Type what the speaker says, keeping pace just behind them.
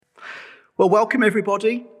Well, welcome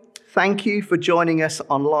everybody. Thank you for joining us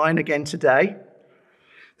online again today.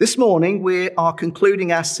 This morning we are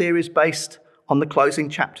concluding our series based on the closing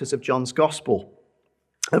chapters of John's Gospel.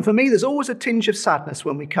 And for me, there's always a tinge of sadness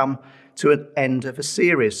when we come to an end of a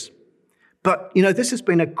series. But, this has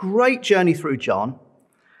been a great journey through John.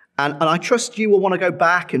 And I trust you will want to go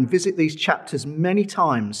back and visit these chapters many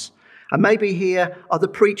times and maybe hear other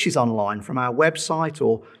preachers online from our website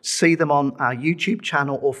or see them on our YouTube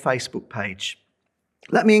channel or Facebook page.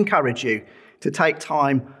 Let me encourage you to take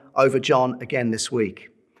time over John again this week.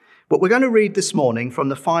 But we're going to read this morning from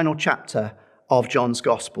the final chapter of John's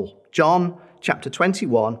Gospel, John chapter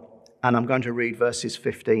 21, and I'm going to read verses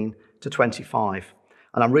 15 to 25.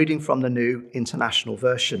 And I'm reading from the New International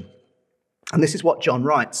Version. And this is what John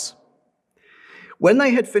writes. When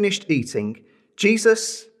they had finished eating,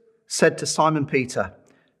 Jesus said to Simon Peter,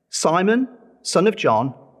 "Simon, son of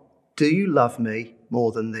John, do you love me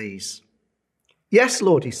more than these?" "Yes,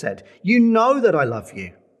 Lord," he said, "you know that I love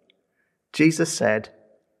you." Jesus said,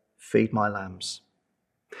 "Feed my lambs."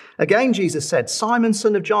 Again, Jesus said, "Simon,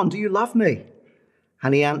 son of John, do you love me?"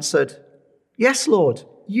 And he answered, "Yes, Lord,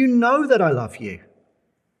 you know that I love you."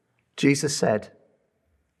 Jesus said,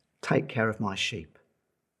 "Take care of my sheep."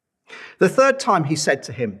 The third time he said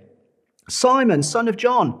to him, "Simon, son of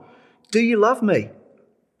John, do you love me?"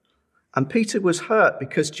 And Peter was hurt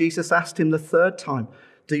because Jesus asked him the third time,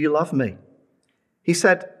 "Do you love me?" He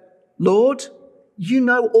said, "Lord, you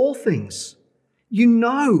know all things. You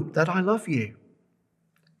know that I love you."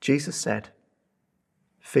 Jesus said,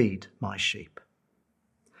 "Feed my sheep.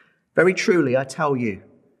 Very truly, I tell you,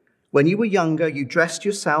 when you were younger, you dressed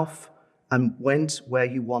yourself and went where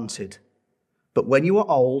you wanted. But when you are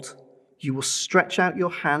old, you will stretch out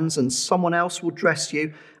your hands and someone else will dress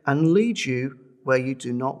you and lead you where you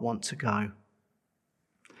do not want to go."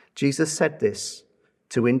 Jesus said this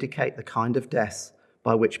to indicate the kind of death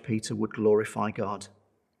by which Peter would glorify God.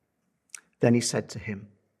 Then he said to him,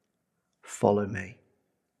 "Follow me."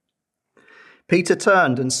 Peter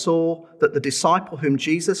turned and saw that the disciple whom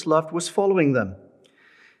Jesus loved was following them.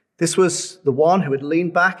 This was the one who had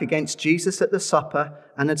leaned back against Jesus at the supper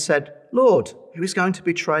and had said, "Lord, who is going to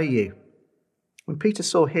betray you?" When Peter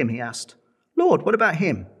saw him, he asked, "Lord, what about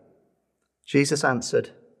him?" Jesus answered,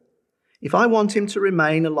 "If I want him to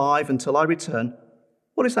remain alive until I return,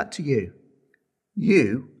 what is that to you?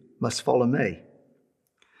 You must follow me."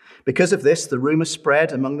 Because of this, the rumor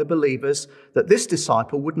spread among the believers that this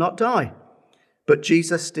disciple would not die. But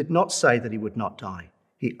Jesus did not say that he would not die.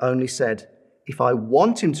 He only said, "If I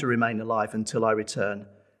want him to remain alive until I return,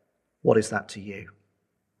 what is that to you?"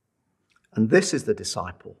 And this is the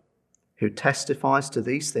disciple who testifies to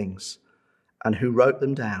these things and who wrote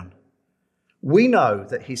them down. We know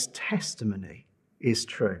that his testimony is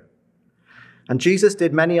true. And Jesus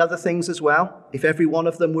did many other things as well. If every one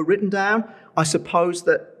of them were written down, I suppose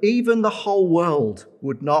that even the whole world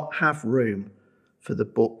would not have room for the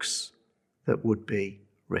books that would be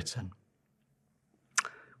written.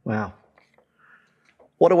 Wow.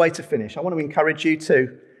 What a way to finish. I want to encourage you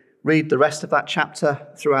to read the rest of that chapter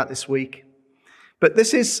throughout this week. But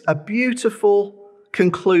this is a beautiful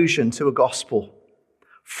conclusion to a gospel.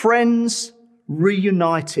 Friends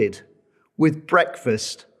reunited with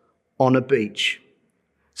breakfast on a beach,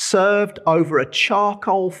 served over a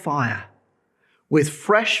charcoal fire with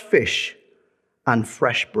fresh fish and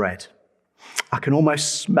fresh bread. I can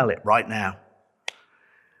almost smell it right now.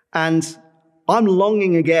 And I'm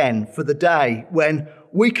longing again for the day when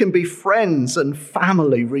we can be friends and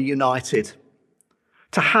family reunited.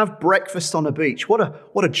 To have breakfast on a beach, what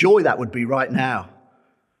a joy that would be right now.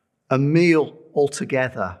 A meal all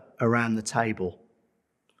together around the table.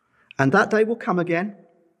 And that day will come again.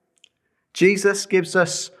 Jesus gives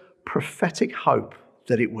us prophetic hope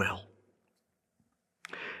that it will.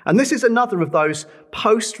 And this is another of those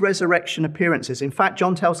post-resurrection appearances. In fact,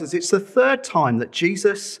 John tells us it's the third time that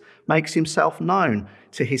Jesus makes himself known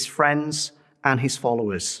to his friends and his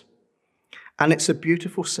followers. And it's a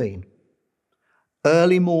beautiful scene.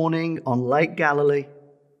 Early morning on Lake Galilee.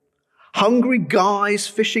 Hungry guys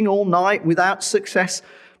fishing all night without success.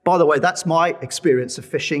 By the way, that's my experience of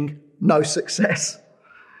fishing. No success.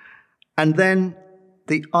 And then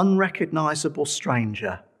the unrecognizable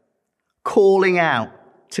stranger calling out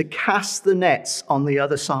to cast the nets on the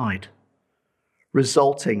other side,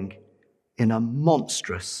 resulting in a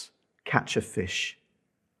monstrous catch of fish.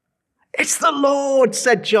 "It's the Lord,"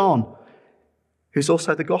 said John, who's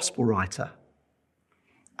also the gospel writer.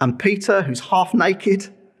 And Peter, who's half naked,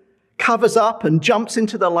 covers up and jumps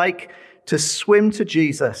into the lake to swim to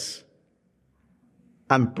Jesus.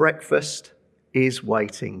 And breakfast is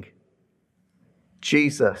waiting.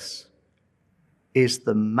 Jesus is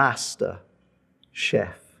the master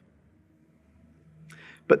chef.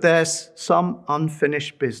 But there's some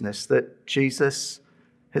unfinished business that Jesus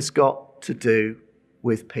has got to do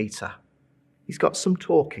with Peter. He's got some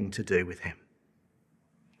talking to do with him.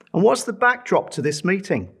 And what's the backdrop to this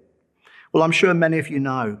meeting? Well, I'm sure many of you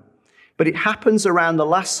know, but it happens around the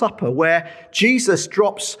Last Supper where Jesus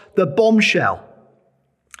drops the bombshell.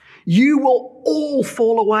 You will all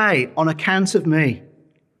fall away on account of me.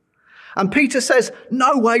 And Peter says,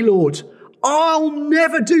 no way, Lord, I'll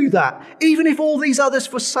never do that. Even if all these others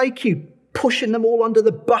forsake you, pushing them all under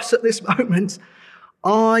the bus at this moment,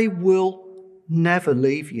 I will never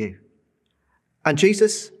leave you. And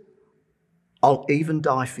Jesus, I'll even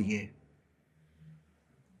die for you.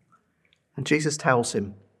 And Jesus tells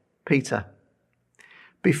him, Peter,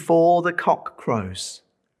 before the cock crows,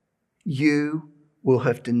 you will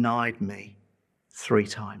have denied me 3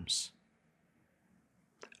 times.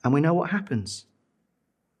 And we know what happens.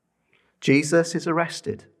 Jesus is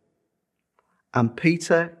arrested, and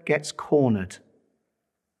Peter gets cornered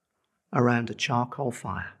around a charcoal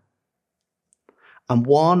fire. And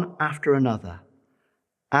one after another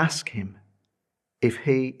ask him if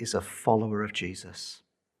he is a follower of Jesus.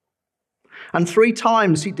 And 3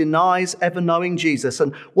 times he denies ever knowing Jesus.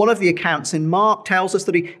 And one of the accounts in Mark tells us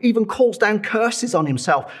that he even calls down curses on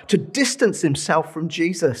himself to distance himself from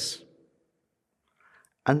Jesus.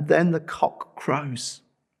 And then the cock crows.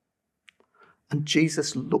 And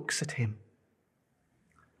Jesus looks at him.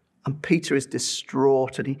 And Peter is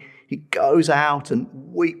distraught, and he goes out and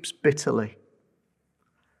weeps bitterly.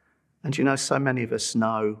 And you know, so many of us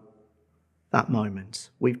know that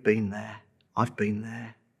moment. We've been there. I've been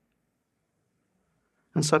there.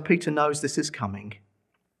 And so Peter knows this is coming,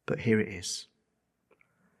 but here it is.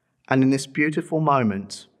 And in this beautiful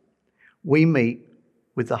moment, we meet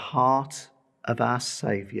with the heart of our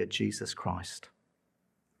Saviour, Jesus Christ.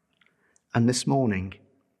 And this morning,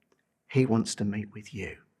 he wants to meet with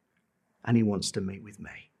you, and he wants to meet with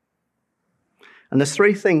me. And there's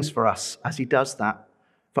 3 things for us as he does that,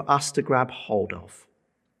 for us to grab hold of.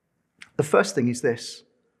 The first thing is this.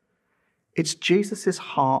 It's Jesus'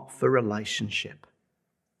 heart for relationship.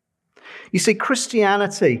 You see,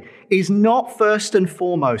 Christianity is not first and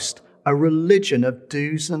foremost a religion of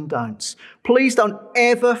do's and don'ts. Please don't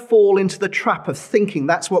ever fall into the trap of thinking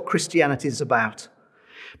that's what Christianity is about.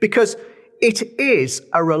 Because it is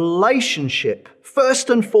a relationship, first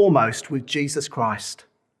and foremost, with Jesus Christ.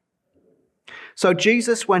 So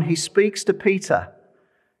Jesus, when he speaks to Peter,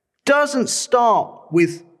 doesn't start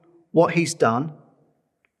with what he's done.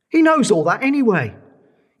 He knows all that anyway.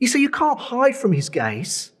 You see, you can't hide from his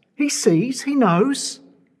gaze. He sees, he knows.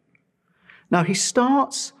 Now, he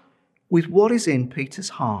starts with what is in Peter's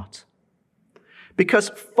heart. Because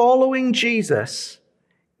following Jesus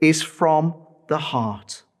is from the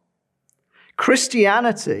heart.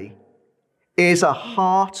 Christianity is a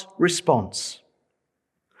heart response.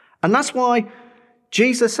 And that's why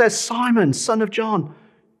Jesus says, Simon, son of John,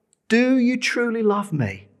 do you truly love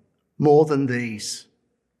me more than these?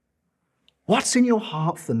 What's in your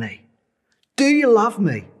heart for me? Do you love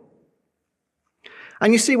me?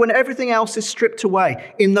 And you see, when everything else is stripped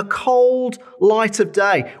away, in the cold light of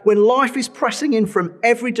day, when life is pressing in from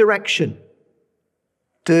every direction,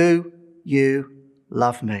 do you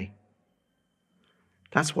love me?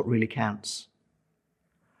 That's what really counts.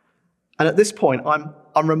 And at this point,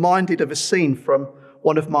 I'm reminded of a scene from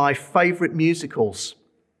one of my favourite musicals,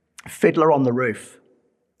 Fiddler on the Roof.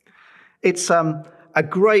 It's a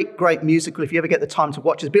great musical if you ever get the time to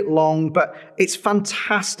watch. It's a bit long, but it's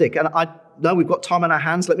fantastic. And I know we've got time on our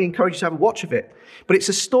hands. Let me encourage you to have a watch of it. But it's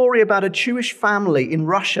a story about a Jewish family in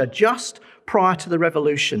Russia just prior to the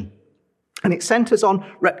revolution. And it centres on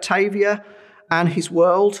Reptavia and his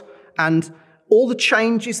world and all the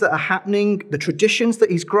changes that are happening, the traditions that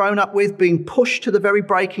he's grown up with being pushed to the very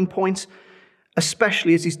breaking point,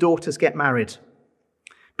 especially as his daughters get married.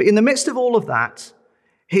 But in the midst of all of that,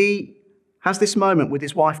 he has this moment with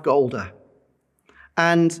his wife Golda.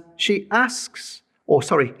 And he asks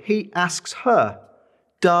her,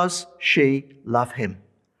 does she love him?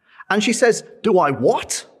 And she says, do I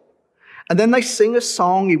what? And then they sing a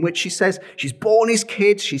song in which she says she's borne his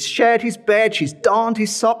kids, she's shared his bed, she's darned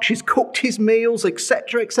his socks, she's cooked his meals,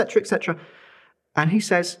 etc., etc., etc. And he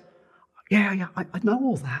says, yeah, I know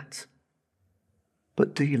all that.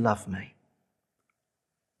 But do you love me?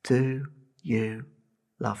 Do you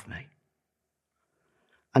love me?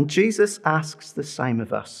 And Jesus asks the same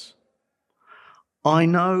of us. I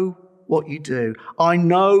know what you do. I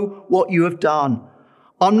know what you have done.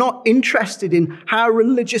 I'm not interested in how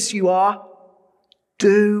religious you are.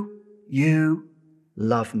 Do you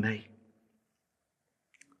love me?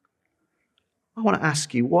 I want to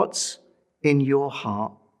ask you, what's in your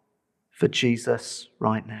heart for Jesus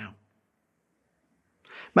right now?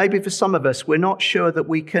 Maybe for some of us, we're not sure that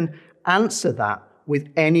we can answer that with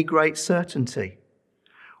any great certainty.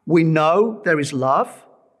 We know there is love,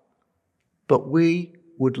 but we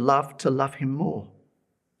would love to love him more.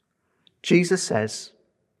 Jesus says,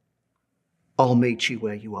 I'll meet you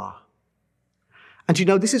where you are. And you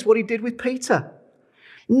know, this is what he did with Peter.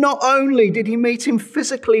 Not only did he meet him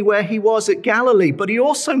physically where he was at Galilee, but he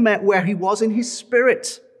also met where he was in his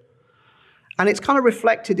spirit. And it's kind of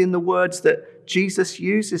reflected in the words that Jesus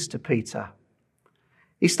uses to Peter.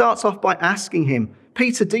 He starts off by asking him,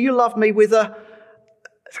 Peter, do you love me with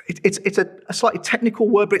it's a slightly technical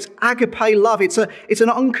word, but it's agape love. It's an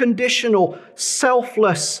unconditional,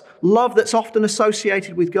 selfless love that's often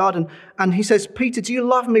associated with God. And he says, Peter, do you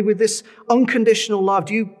love me with this unconditional love?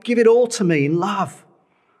 Do you give it all to me in love?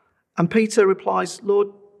 And Peter replies, Lord,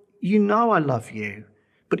 you know I love you.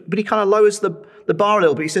 But he kind of lowers the bar a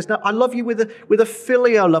little bit. He says, no, I love you with a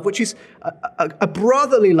filial love, which is a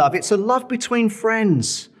brotherly love. It's a love between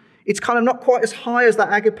friends. It's kind of not quite as high as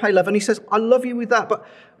that agape love. And he says, I love you with that, but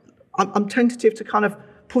I'm tentative to kind of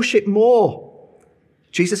push it more.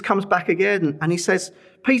 Jesus comes back again and he says,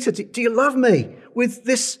 Peter, do you love me with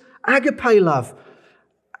this agape love?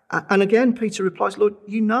 And again, Peter replies, Lord,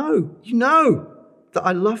 you know that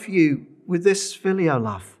I love you with this filial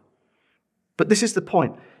love. But this is the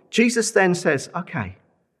point. Jesus then says, okay,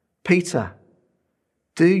 Peter,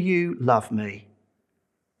 do you love me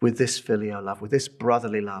with this filial love, with this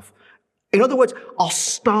brotherly love? In other words, I'll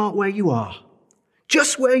start where you are.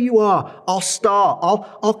 Just where you are, I'll start.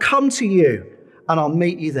 I'll come to you and I'll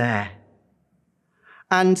meet you there.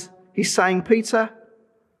 And he's saying, Peter,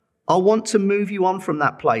 I want to move you on from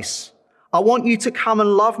that place. I want you to come and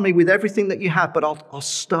love me with everything that you have, but I'll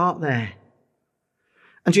start there.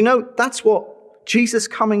 And you know, that's what Jesus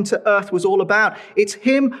coming to earth was all about. It's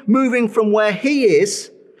him moving from where he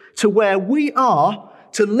is to where we are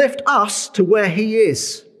to lift us to where he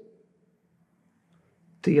is.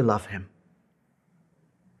 Do you love him?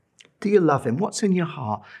 Do you love him? What's in your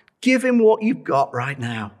heart? Give him what you've got right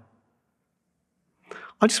now.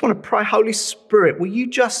 I just want to pray, Holy Spirit, will you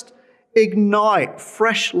just ignite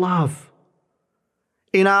fresh love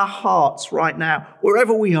in our hearts right now,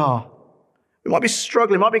 wherever we are. We might be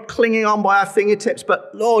struggling, might be clinging on by our fingertips,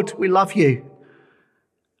 but Lord, we love you.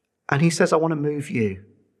 And he says, I want to move you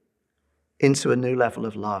into a new level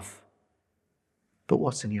of love. But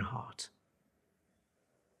what's in your heart?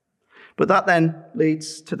 But that then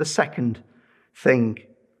leads to the second thing.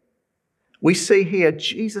 We see here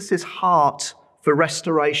Jesus' heart for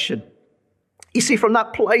restoration. You see, from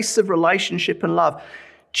that place of relationship and love,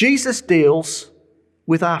 Jesus deals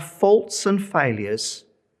with our faults and failures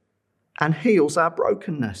and heals our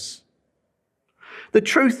brokenness. The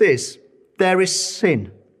truth is, there is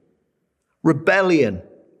sin, rebellion,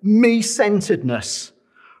 me-centeredness,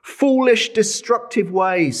 foolish, destructive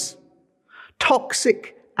ways,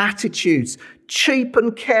 toxic attitudes, cheap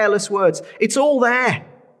and careless words. It's all there.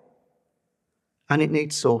 And it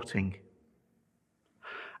needs sorting.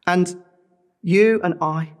 And you and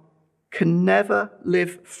I can never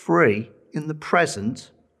live free in the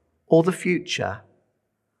present or the future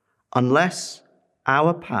unless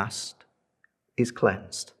our past is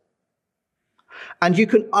cleansed. And you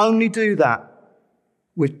can only do that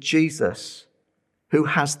with Jesus, who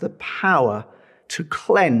has the power to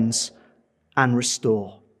cleanse and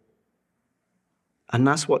restore. And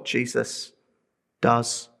that's what Jesus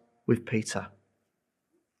does with Peter.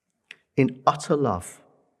 In utter love,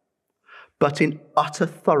 but in utter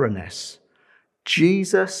thoroughness,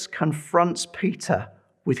 Jesus confronts Peter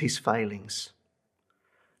with his failings.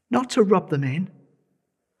 Not to rub them in,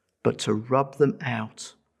 but to rub them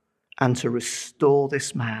out and to restore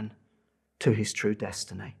this man to his true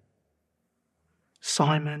destiny.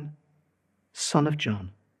 Simon, son of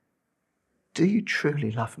John, do you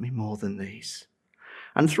truly love me more than these?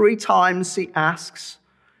 And 3 times he asks,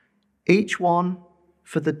 each one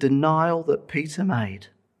for the denial that Peter made,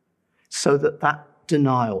 so that that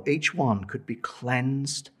denial, each one, could be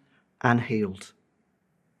cleansed and healed.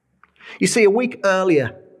 You see, a week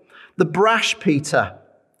earlier, the brash Peter,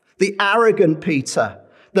 the arrogant Peter,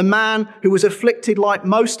 the man who was afflicted like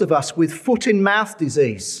most of us with foot-and-mouth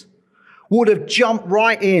disease, would have jumped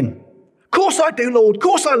right in. Of course I do, Lord. Of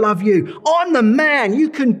course I love you. I'm the man. You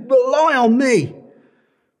can rely on me.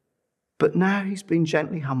 But now he's been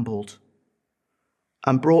gently humbled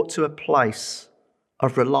and brought to a place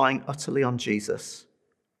of relying utterly on Jesus.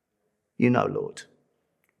 You know, Lord,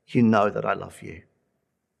 you know that I love you.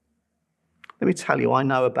 Let me tell you, I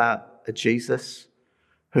know about a Jesus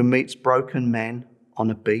who meets broken men on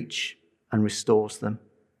a beach and restores them?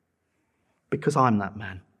 Because I'm that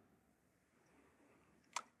man.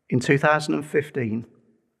 In 2015,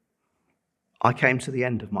 I came to the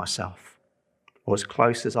end of myself, or as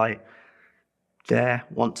close as I dare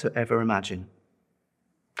want to ever imagine.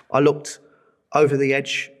 I looked over the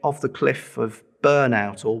edge of the cliff of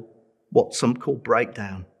burnout, or what some call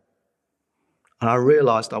breakdown, and I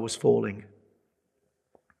realized I was falling.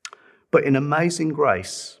 But in amazing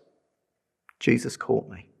grace, Jesus caught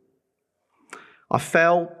me. I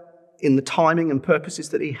fell in the timing and purposes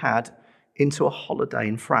that he had into a holiday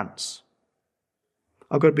in France.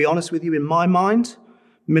 I've got to be honest with you, in my mind,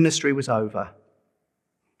 ministry was over.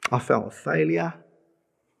 I felt a failure.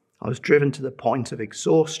 I was driven to the point of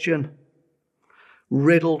exhaustion,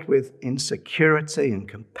 riddled with insecurity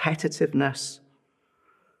and competitiveness,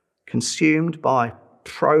 consumed by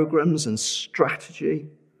programs and strategy.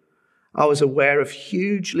 I was aware of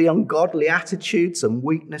hugely ungodly attitudes and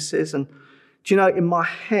weaknesses. And do you know, in my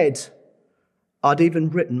head, I'd even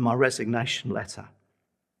written my resignation letter.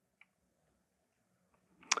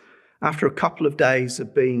 After a couple of days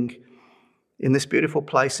of being in this beautiful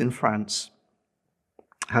place in France,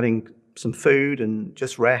 having some food and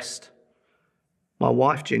just rest, my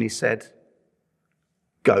wife, Ginny, said,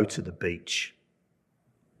 "Go to the beach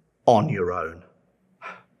on your own."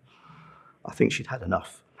 I think she'd had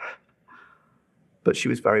enough. But she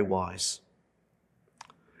was very wise.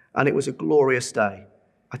 And it was a glorious day.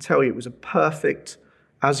 I tell you, it was a perfect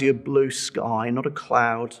azure blue sky, not a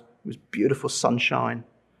cloud. It was beautiful sunshine.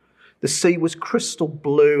 The sea was crystal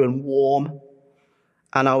blue and warm.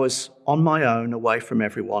 And I was on my own, away from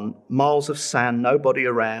everyone, miles of sand, nobody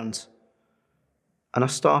around. And I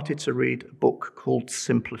started to read a book called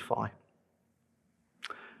Simplify.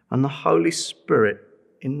 And the Holy Spirit,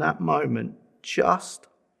 in that moment, just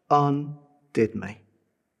undid me.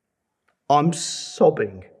 I'm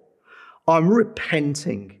sobbing. I'm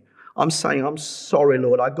repenting. I'm saying, "I'm sorry,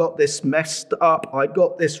 Lord. I got this messed up. I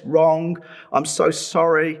got this wrong. I'm so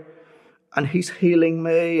sorry." And he's healing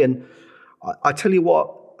me. And I tell you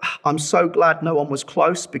what, I'm so glad no one was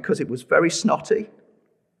close because it was very snotty.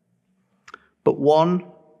 But one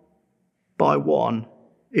by one,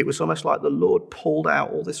 it was almost like the Lord pulled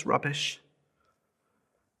out all this rubbish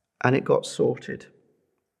and it got sorted.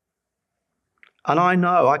 And I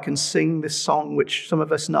know I can sing this song, which some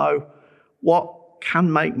of us know. What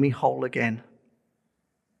can make me whole again?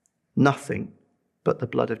 Nothing but the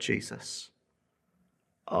blood of Jesus.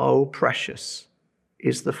 Oh, precious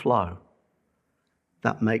is the flow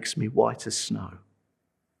that makes me white as snow.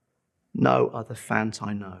 No other fount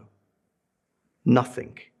I know.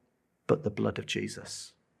 Nothing but the blood of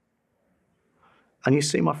Jesus. And you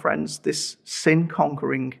see, my friends, this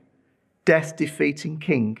sin-conquering, death-defeating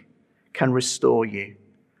King can restore you.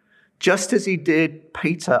 Just as he did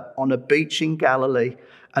Peter on a beach in Galilee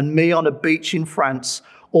and me on a beach in France,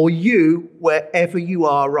 or you wherever you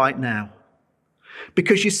are right now.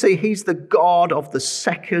 Because you see, he's the God of the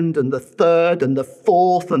second and the third and the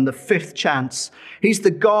fourth and the fifth chance. He's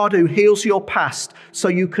the God who heals your past so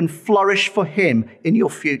you can flourish for him in your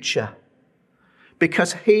future.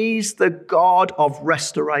 Because he's the God of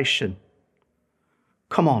restoration.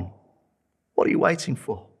 Come on, what are you waiting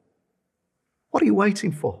for? What are you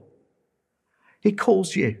waiting for? He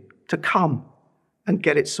calls you to come and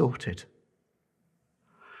get it sorted.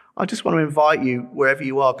 I just want to invite you wherever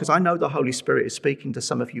you are, because I know the Holy Spirit is speaking to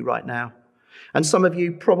some of you right now. And some of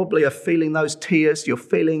you probably are feeling those tears. You're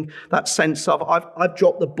feeling that sense of, I've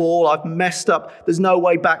dropped the ball. I've messed up. There's no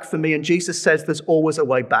way back for me. And Jesus says there's always a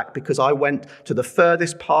way back, because I went to the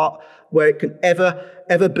furthest part where it can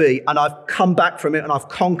ever be. And I've come back from it and I've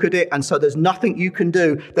conquered it. And so there's nothing you can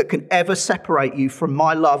do that can ever separate you from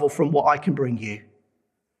my love or from what I can bring you.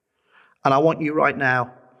 And I want you right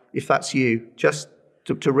now, if that's you, just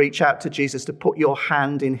to reach out to Jesus, to put your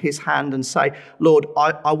hand in his hand and say, "Lord,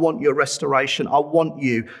 I want your restoration. I want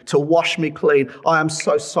you to wash me clean. I am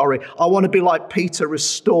so sorry. I want to be like Peter,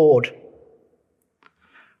 restored."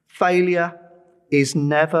 Failure is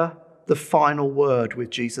never the final word with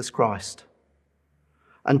Jesus Christ.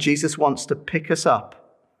 And Jesus wants to pick us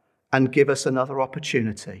up and give us another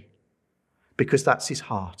opportunity, because that's his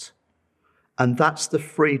heart. And that's the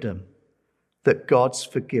freedom that God's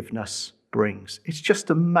forgiveness brings. It's just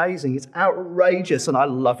amazing. It's outrageous, and I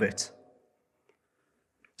love it.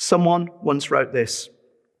 Someone once wrote this,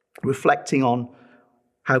 reflecting on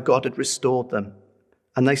how God had restored them.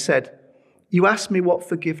 And they said, "You ask me what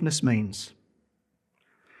forgiveness means.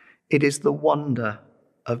 It is the wonder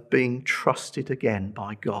of being trusted again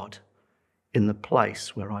by God in the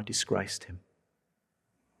place where I disgraced him."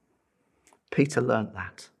 Peter learnt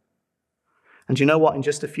that. And you know what? In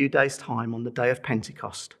just a few days' time, on the day of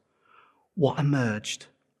Pentecost, what emerged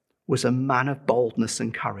was a man of boldness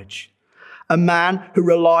and courage. A man who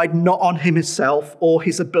relied not on himself or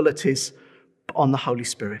his abilities, but on the Holy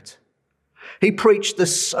Spirit. He preached the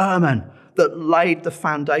sermon that laid the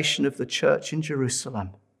foundation of the church in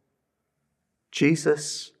Jerusalem.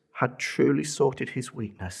 Jesus had truly sorted his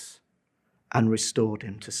weakness and restored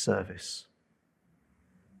him to service.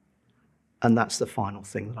 And that's the final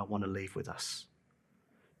thing that I want to leave with us.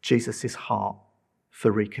 Jesus' heart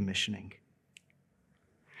for recommissioning.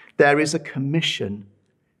 There is a commission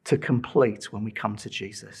to complete when we come to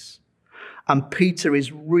Jesus. And Peter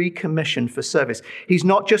is recommissioned for service. He's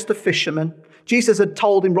not just a fisherman. Jesus had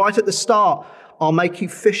told him right at the start, I'll make you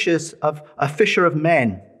a fisher of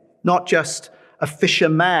men, not just a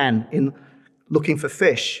fisherman in looking for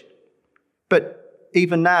fish. But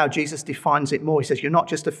even now, Jesus defines it more. He says, you're not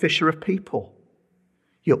just a fisher of people,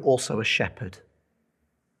 you're also a shepherd.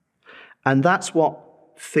 And that's what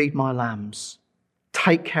feed my lambs,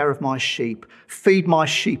 take care of my sheep, feed my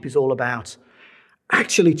sheep is all about.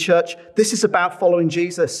 Actually, church, this is about following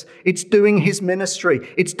Jesus. It's doing his ministry.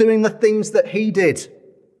 It's doing the things that he did.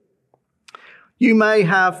 You may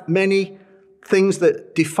have many things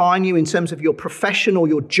that define you in terms of your profession or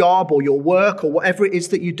your job or your work or whatever it is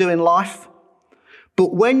that you do in life.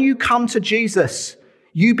 But when you come to Jesus,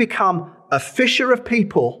 you become a fisher of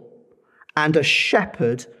people and a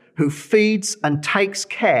shepherd who feeds and takes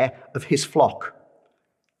care of his flock.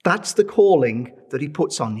 That's the calling that he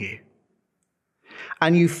puts on you.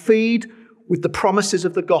 And you feed with the promises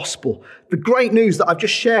of the gospel. The great news that I've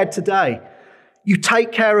just shared today. You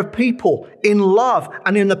take care of people in love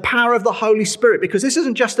and in the power of the Holy Spirit, because this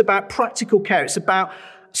isn't just about practical care. It's about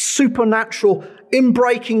supernatural,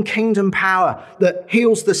 inbreaking kingdom power that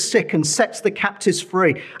heals the sick and sets the captives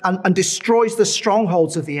free and destroys the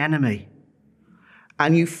strongholds of the enemy.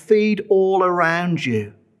 And you feed all around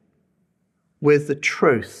you with the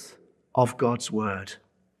truth of God's word.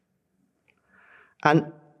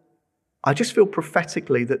 And I just feel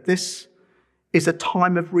prophetically that this is a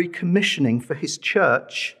time of recommissioning for his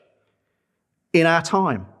church in our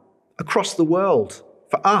time, across the world,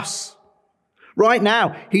 for us. Right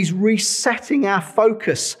now, he's resetting our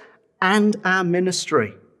focus and our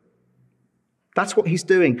ministry. That's what he's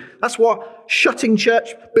doing. That's what shutting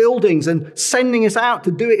church buildings and sending us out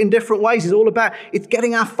to do it in different ways is all about. It's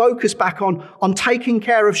getting our focus back on taking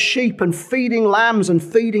care of sheep and feeding lambs and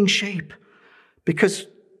feeding sheep, because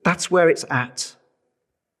that's where it's at.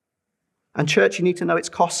 And church, you need to know it's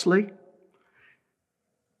costly.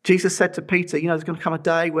 Jesus said to Peter, there's going to come a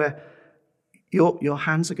day where your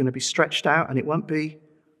hands are going to be stretched out and it won't be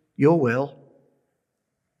your will,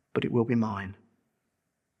 but it will be mine.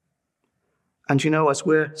 And as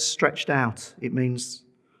we're stretched out, it means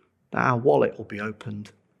that our wallet will be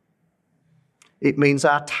opened. It means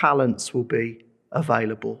our talents will be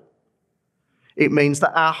available. It means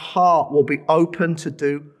that our heart will be open to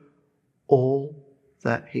do all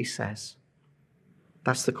that he says.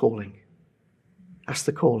 That's the calling. That's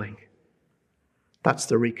the calling. That's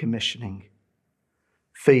the recommissioning.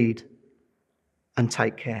 Feed and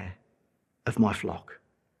take care of my flock.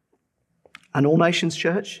 And All Nations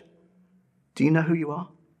Church, do you know who you are?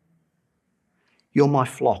 You're my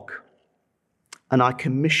flock, and I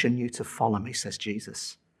commission you to follow me, says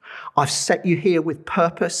Jesus. I've set you here with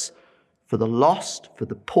purpose for the lost, for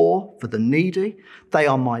the poor, for the needy. They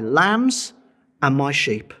are my lambs and my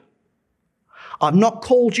sheep. I've not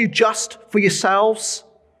called you just for yourselves,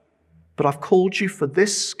 but I've called you for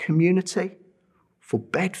this community, for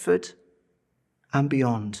Bedford and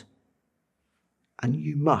beyond. And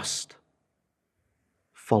you must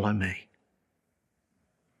follow me.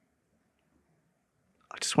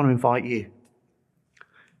 I just want to invite you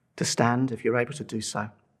to stand if you're able to do so.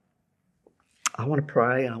 I want to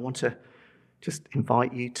pray, and I want to just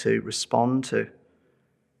invite you to respond to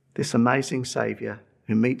this amazing Saviour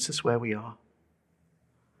who meets us where we are.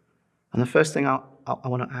 And the first thing I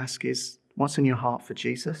want to ask is, what's in your heart for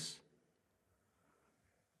Jesus?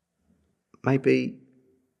 Maybe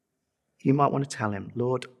you might want to tell him,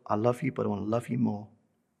 Lord, I love you, but I want to love you more.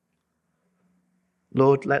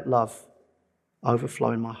 Lord, let love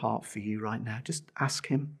overflow in my heart for you right now. Just ask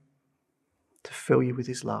him to fill you with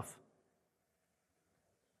his love.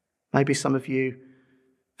 Maybe some of you,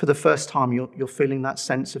 for the first time, you're feeling that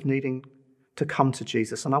sense of needing to come to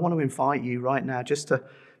Jesus. And I want to invite you right now just to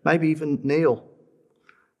maybe even kneel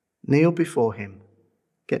before him.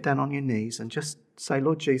 Get down on your knees and just say,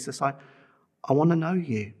 Lord Jesus, I want to know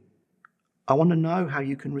you. I want to know how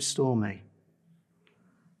you can restore me.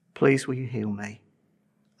 Please, will you heal me?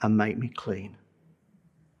 and make me clean.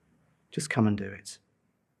 Just come and do it.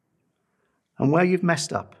 And where you've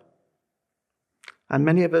messed up, and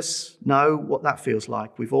many of us know what that feels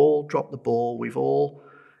like. We've all dropped the ball. We've all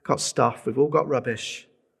got stuff. We've all got rubbish.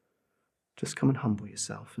 Just come and humble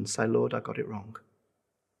yourself and say, Lord, I got it wrong.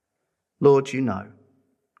 Lord, you know.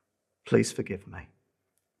 Please forgive me.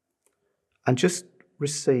 And just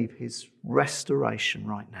receive his restoration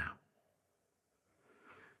right now.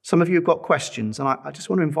 Some of you have got questions, and I just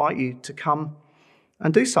want to invite you to come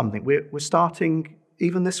and do something. We're starting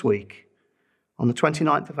even this week on the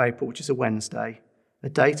 29th of April, which is a Wednesday, a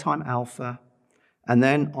daytime Alpha, and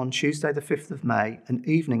then on Tuesday the 5th of May, an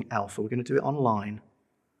evening Alpha. We're going to do it online.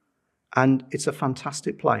 And it's a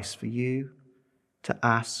fantastic place for you to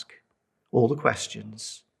ask all the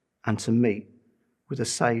questions and to meet with a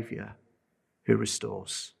Saviour who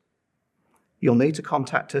restores. You'll need to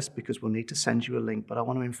contact us because we'll need to send you a link, but I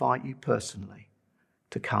want to invite you personally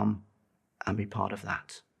to come and be part of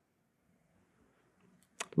that.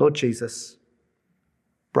 Lord Jesus,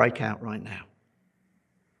 break out right now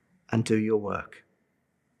and do your work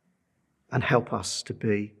and help us to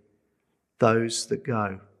be those that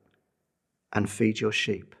go and feed your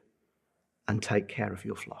sheep and take care of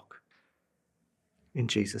your flock. In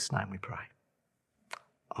Jesus' name we pray.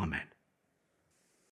 Amen.